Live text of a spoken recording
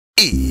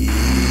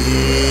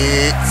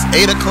It's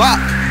 8 o'clock,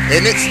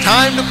 and it's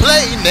time to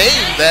play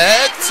Name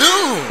That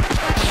Tune.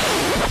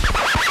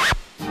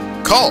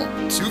 Call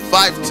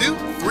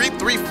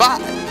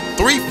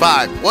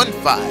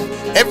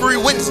 252-335-3515 every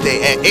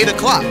Wednesday at 8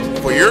 o'clock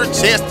for your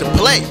chance to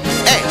play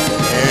and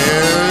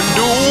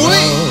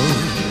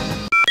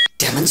win.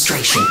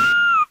 Demonstration.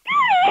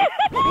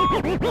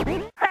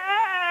 Hey,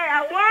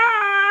 I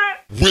won!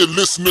 We're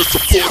listener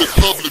supported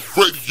public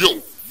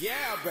radio.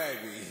 Yeah,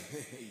 baby.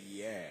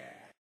 Yeah.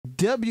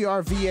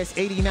 WRVS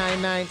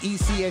 89.9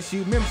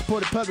 ECSU, member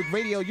supported public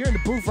radio. You're in the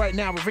booth right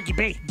now with Ricky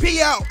B.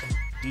 BOWT.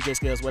 DJ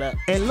SCALEZ, what up?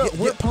 And look,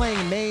 we're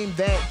playing Name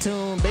That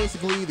Tune,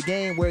 basically the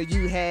game where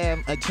you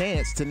have a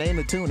chance to name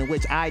the tune in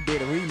which I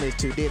did a remix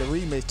to.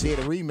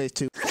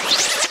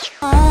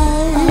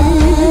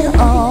 I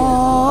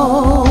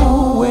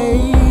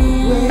always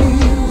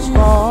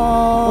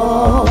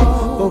fall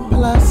for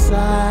plus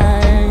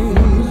size.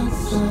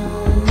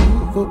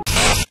 For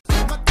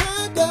my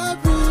kind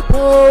of people.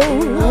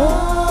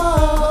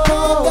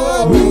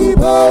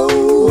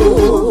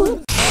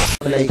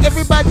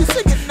 Everybody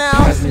singing now.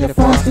 Pass me the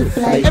frosted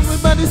flakes.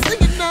 Everybody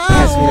singing now.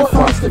 Pass me the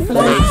frosted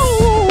flakes.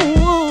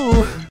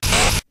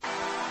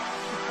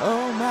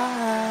 Oh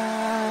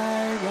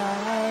my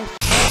gosh.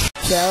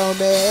 Tell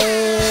me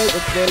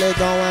what's really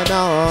going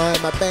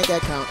on. My bank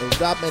account is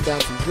dropping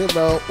down to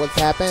zero. What's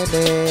happening?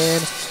 I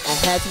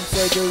had some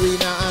surgery,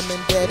 now I'm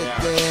in debt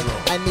again.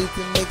 I need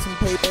to make some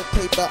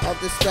paper of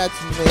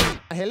distraction me.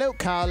 Hello,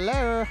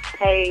 caller.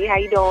 Hey, how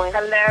you doing?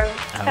 Hello.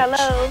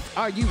 Hello.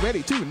 Are you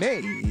ready to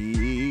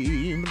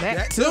name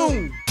that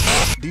tune?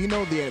 Do you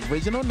know the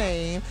original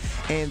name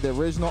and the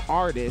original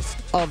artist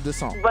of the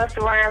song?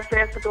 Busta Rhymes,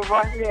 Festival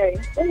Varsity.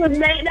 It was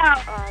made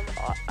out.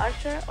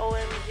 Usher,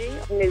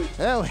 OMG, New.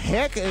 Oh,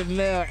 heck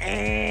no.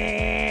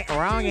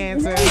 Wrong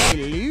answer.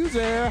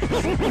 Loser.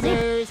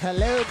 Losers.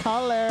 Hello,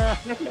 caller.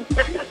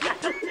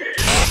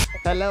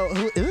 Hello,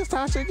 who is this?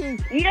 Tasha again?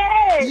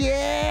 Yes.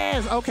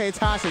 Yes. Okay,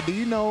 Tasha, do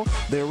you know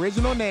the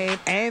original name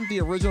and the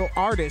original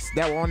artists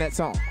that were on that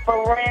song?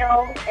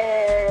 Pharrell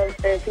and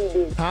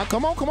TD. Huh?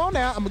 Come on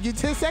now. I'm gonna give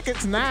you 10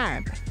 seconds.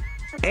 9,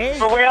 8.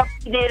 Pharrell,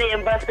 TD,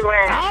 and Busta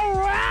Rhymes. All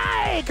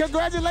right.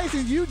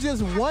 Congratulations. You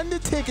just won the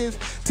tickets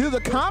to the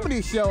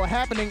comedy show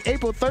happening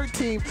April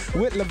 13th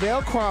with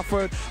Lavelle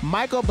Crawford,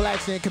 Michael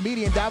Blackson, and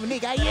comedian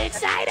Dominique. Are you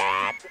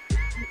excited?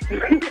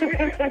 You're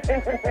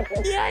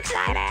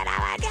excited? Oh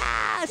my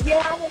gosh!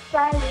 Yeah, I'm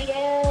excited.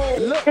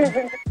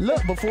 Yeah.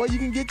 Look! Before you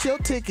can get your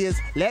tickets,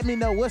 let me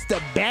know what's the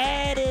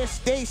baddest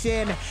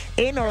station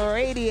in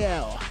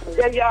radio.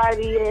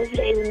 WRVS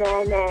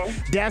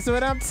 89.9. That's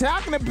what I'm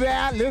talking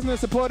about. Listener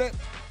supported